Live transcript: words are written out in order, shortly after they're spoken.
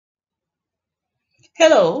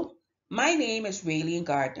Hello, my name is Raylene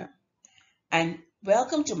Gardner, and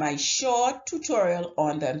welcome to my short tutorial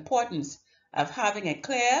on the importance of having a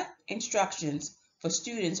clear instructions for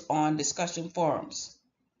students on discussion forums.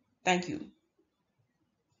 Thank you.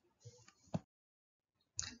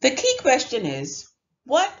 The key question is,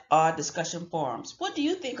 what are discussion forums? What do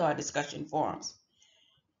you think are discussion forums?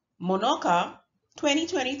 Monoca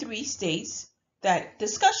 2023 states that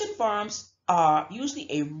discussion forums are usually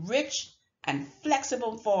a rich and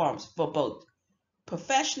flexible forums for both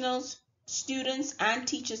professionals, students, and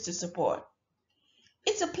teachers to support.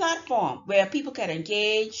 It's a platform where people can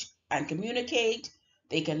engage and communicate,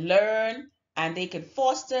 they can learn, and they can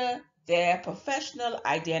foster their professional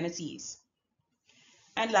identities.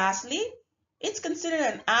 And lastly, it's considered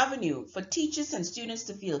an avenue for teachers and students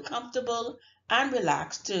to feel comfortable and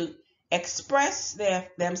relaxed to express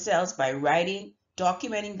themselves by writing,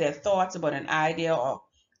 documenting their thoughts about an idea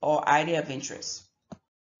or idea of interest.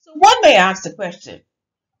 So one may ask the question,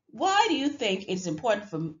 why do you think it's important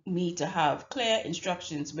for me to have clear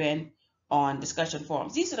instructions when on discussion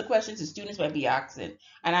forums? These are the questions the students might be asking,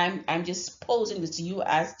 and I'm just posing this to you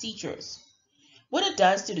as teachers. What it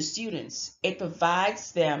does to the students, it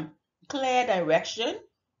provides them clear direction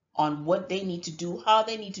on what they need to do, how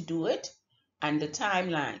they need to do it, and the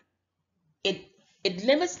timeline. It it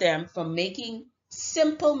limits them from making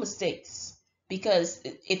simple mistakes because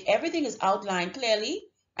if everything is outlined clearly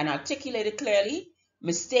and articulated clearly,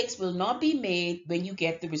 mistakes will not be made when you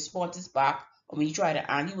get the responses back or when you try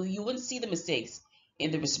to answer. You wouldn't see the mistakes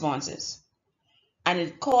in the responses, and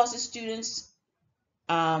it causes students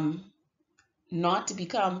um, not to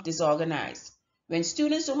become disorganized. When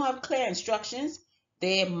students don't have clear instructions,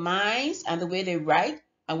 their minds and the way they write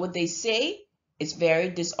and what they say is very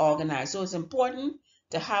disorganized. So it's important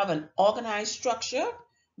to have an organized structure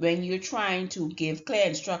when you're trying to give clear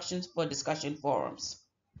instructions for discussion forums.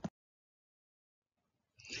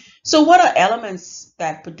 So what are elements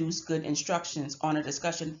that produce good instructions on a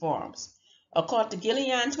discussion forums? According to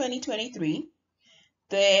Gillian 2023,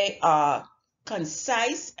 they are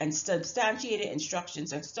concise and substantiated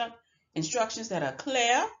instructions, instructions that are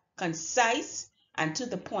clear, concise, and to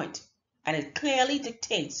the point, and it clearly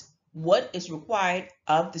dictates what is required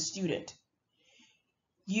of the student.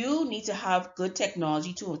 You need to have good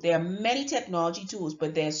technology tools. There are many technology tools,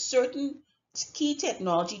 but there are certain key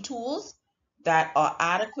technology tools that are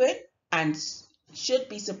adequate and should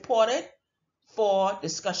be supported for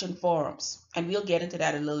discussion forums, and we'll get into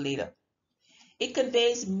that a little later. It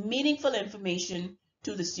conveys meaningful information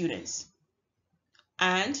to the students,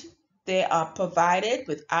 and they are provided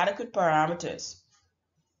with adequate parameters: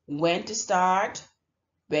 when to start,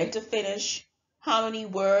 when to finish, how many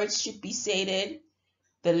words should be stated,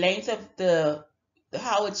 the length of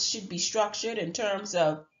how it should be structured in terms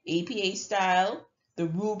of APA style, the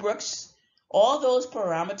rubrics, all those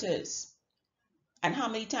parameters, and how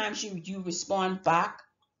many times should you respond back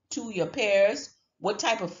to your peers, what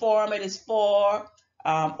type of forum it is for,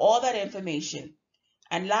 all that information.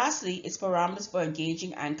 And lastly, it's parameters for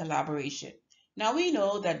engaging and collaboration. Now we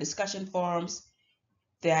know that discussion forums,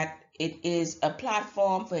 that it is a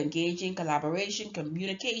platform for engaging, collaboration,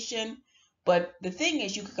 communication. But the thing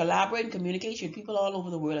is, you can collaborate and communicate with people all over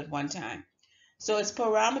the world at one time. So it's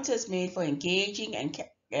parameters made for engaging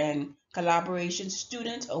and collaboration.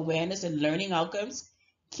 Student awareness and learning outcomes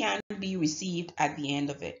can be received at the end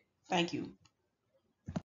of it. Thank you.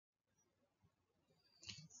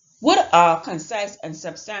 What are concise and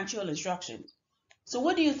substantial instructions? So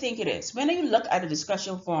what do you think it is? When you look at a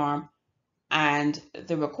discussion forum and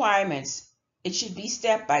the requirements, it should be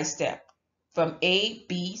step by step from A,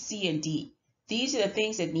 B, C, and D. These are the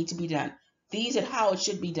things that need to be done. These are how it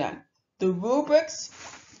should be done. The rubrics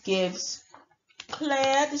gives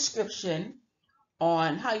clear description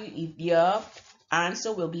on how your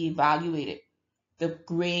answer will be evaluated. The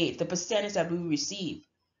grade, the percentage that we receive,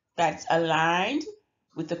 that's aligned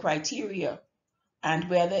with the criteria, and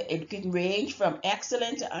whether it can range from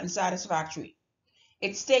excellent to unsatisfactory.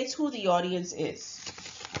 It states who the audience is.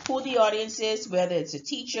 Who the audience is, whether it's a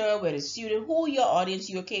teacher, whether it's a student, who your audience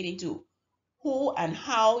you're catering to, who and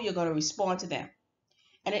how you're going to respond to them.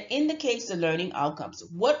 And it indicates the learning outcomes.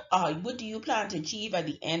 What do you plan to achieve at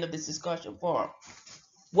the end of this discussion forum?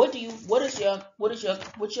 What's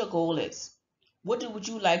your goal is? Would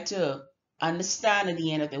you like to understand at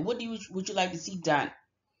the end of it? Would you like to see done?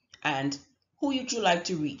 And who would you like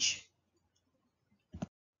to reach?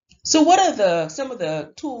 So what are some of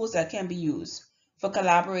the tools that can be used? For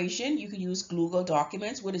collaboration, you can use Google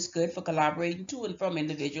Documents, which is good for collaborating to and from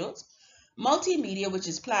individuals. Multimedia, which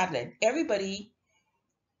is Padlet. Everybody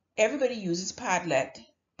uses Padlet,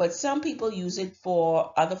 but some people use it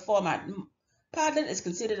for other format. Padlet is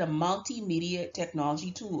considered a multimedia technology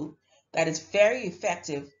tool that is very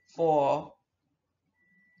effective for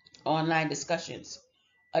online discussions.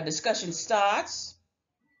 A discussion starts,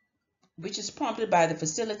 which is prompted by the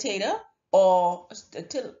facilitator, or a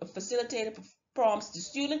facilitator prompts the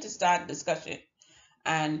student to start a discussion,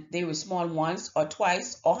 and they respond once or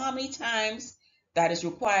twice or how many times that is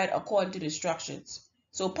required according to the instructions.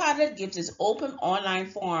 So Padlet gives this open online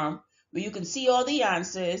forum where you can see all the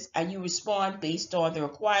answers and you respond based on the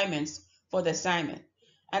requirements for the assignment.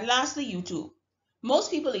 And lastly, YouTube.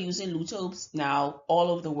 Most people are using YouTube now all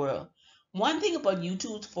over the world. One thing about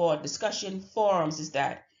YouTube for discussion forums is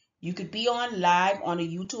that you could be on live on a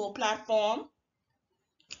YouTube platform.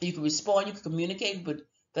 You can respond, you can communicate with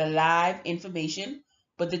the live information,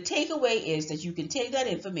 but the takeaway is that you can take that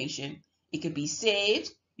information, it could be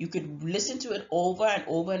saved, you could listen to it over and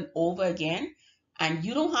over and over again, and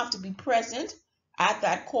you don't have to be present at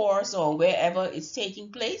that course or wherever it's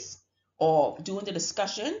taking place or doing the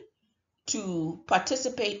discussion to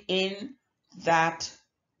participate in that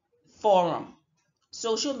forum.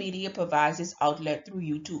 Social media provides this outlet through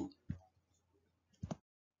YouTube.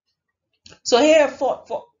 So here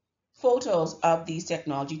are photos of these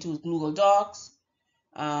technology tools: Google Docs.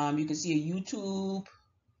 You can see a YouTube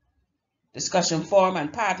discussion forum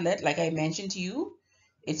and Padlet, like I mentioned to you.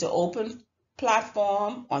 It's an open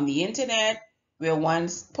platform on the internet where one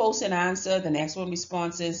posts an answer, the next one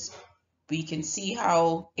responses. We can see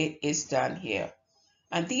how it is done here.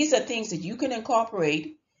 And these are things that you can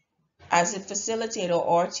incorporate as a facilitator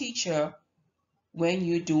or teacher when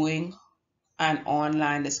you're doing an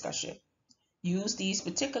online discussion. Use these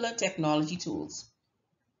particular technology tools.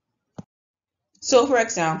 So for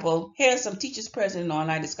example, here are some teachers present in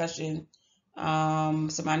online discussion,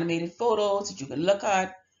 some animated photos that you can look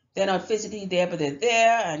at. They're not physically there, but they're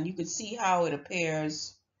there, and you can see how it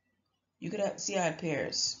appears. You can see how it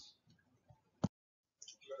appears.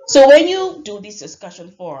 So when you do these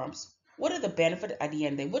discussion forums, what are the benefits at the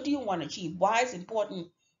end? What do you want to achieve? Why is it important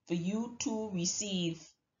for you to receive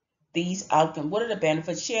these outcomes? What are the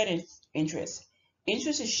benefits? Shared interest.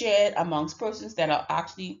 Interest is shared amongst persons that are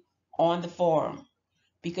actually on the forum,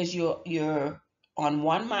 because you're on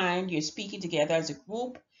one mind, you're speaking together as a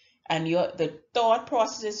group, and the thought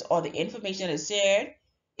processes or the information that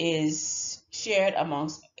is shared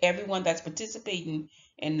amongst everyone that's participating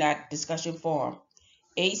in that discussion forum.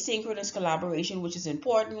 Asynchronous collaboration, which is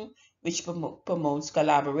important, which promotes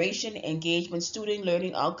collaboration, engagement, student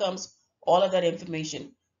learning outcomes, all of that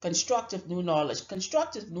information. Constructive new knowledge.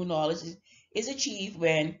 Constructive new knowledge is achieved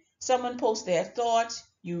when someone posts their thoughts,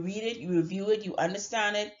 you read it, you review it, you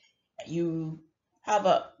understand it, you have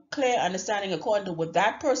a clear understanding according to what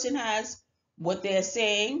that person has, what they're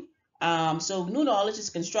saying. So new knowledge is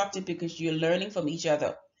constructive because you're learning from each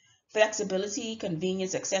other. Flexibility,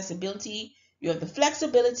 convenience, accessibility. You have the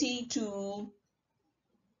flexibility to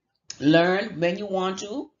learn when you want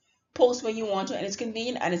to, post when you want to, and it's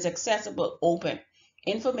convenient and it's accessible, open.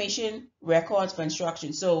 Information records for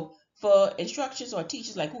instruction. So for instructors or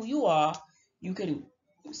teachers like who you are, you can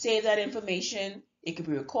save that information. It can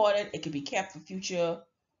be recorded. It can be kept for future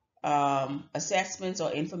assessments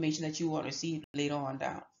or information that you want to receive later on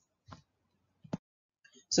down.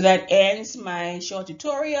 So that ends my short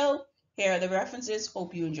tutorial. Here are the references.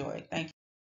 Hope you enjoyed. Thank you.